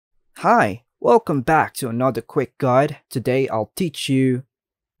Hi, welcome back to another quick guide. Today I'll teach you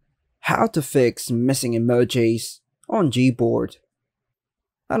how to fix missing emojis on Gboard.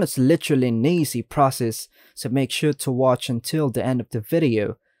 And it's literally an easy process, so make sure to watch until the end of the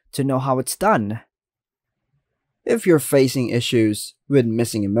video to know how it's done. If you're facing issues with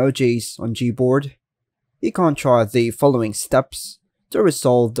missing emojis on Gboard, you can try the following steps to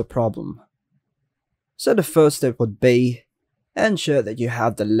resolve the problem. So the first step would be ensure that you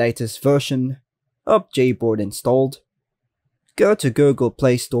have the latest version of Gboard installed. Go to Google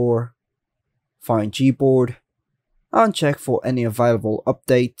Play Store, find Gboard, and check for any available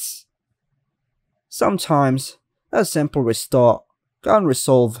updates. Sometimes a simple restart can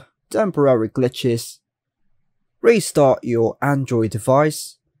resolve temporary glitches. Restart your Android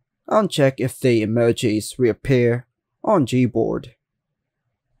device and check if the emojis reappear on Gboard.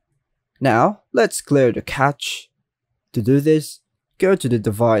 Now let's clear the cache. To do this, go to the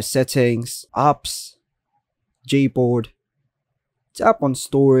device settings, apps, Gboard, tap on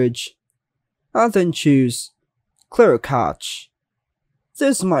storage, and then choose clear cache.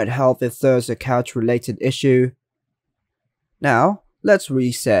 This might help if there's a cache related issue. Now let's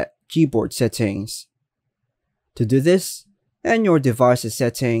reset Gboard settings. To do this, in your device's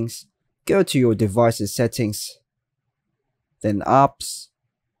settings, go to your device's settings, then apps,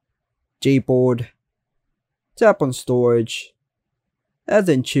 Gboard, tap on storage, and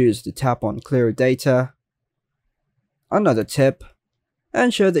then choose to tap on clear data. Another tip,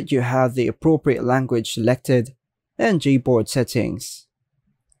 ensure that you have the appropriate language selected in Gboard settings.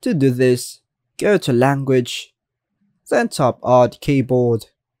 To do this, go to language, then tap add keyboard,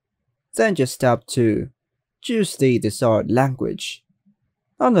 then just tap to choose the desired language.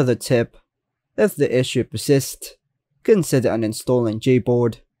 Another tip, if the issue persists, consider uninstalling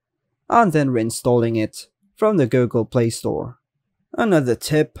Gboard and then reinstalling it from the Google Play Store. Another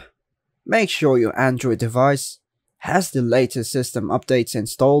tip, make sure your Android device has the latest system updates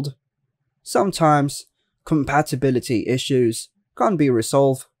installed. Sometimes compatibility issues can be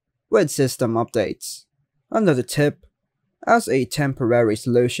resolved with system updates. Another tip, as a temporary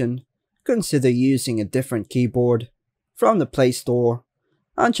solution, consider using a different keyboard from the Play Store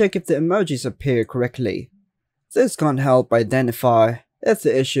and check if the emojis appear correctly. This can help identify if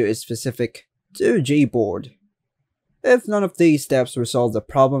the issue is specific to Gboard. If none of these steps resolve the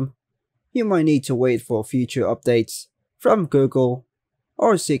problem, you might need to wait for future updates from Google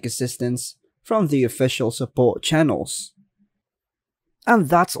or seek assistance from the official support channels. And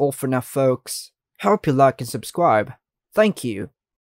that's all for now, folks. Hope you like and subscribe. Thank you.